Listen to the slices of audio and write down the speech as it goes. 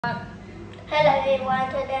Hello everyone,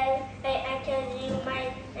 today I am telling you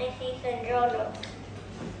my season journal.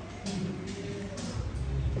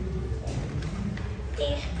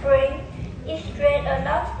 It's spring. It's rain a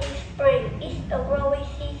lot in spring. It's a growing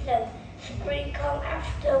season. Spring comes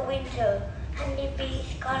after winter. Honeybees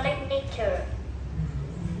collect nectar.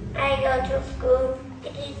 I go to school.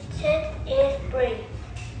 It is set in spring.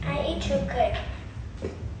 I eat chocolate.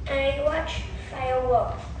 I watch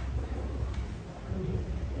fireworks.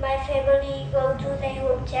 My family go to their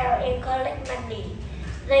hometown and collect money.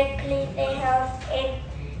 They clean their house and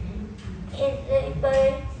they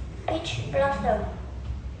burn peach blossom.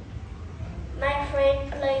 My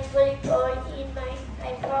friend play volleyball in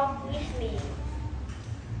my park with me.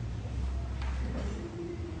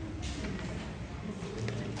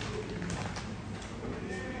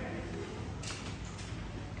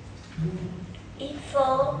 In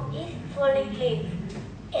fall, it's falling leaves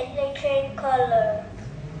and they change color.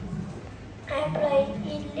 I play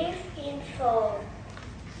in leaf in fall.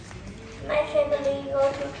 My family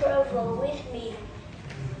go to travel with me.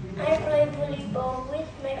 I play volleyball with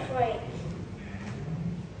my friends.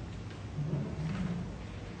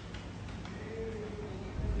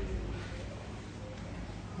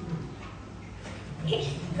 It's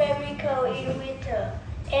very cold in winter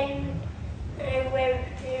and I'm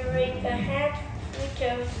wearing a hat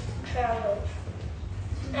winter trousers.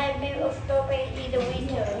 I build a snowman in the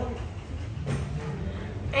winter.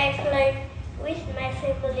 I play with my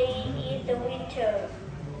family in the winter.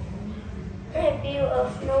 I build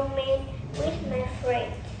a snowman with my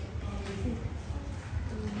friends.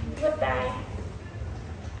 Goodbye.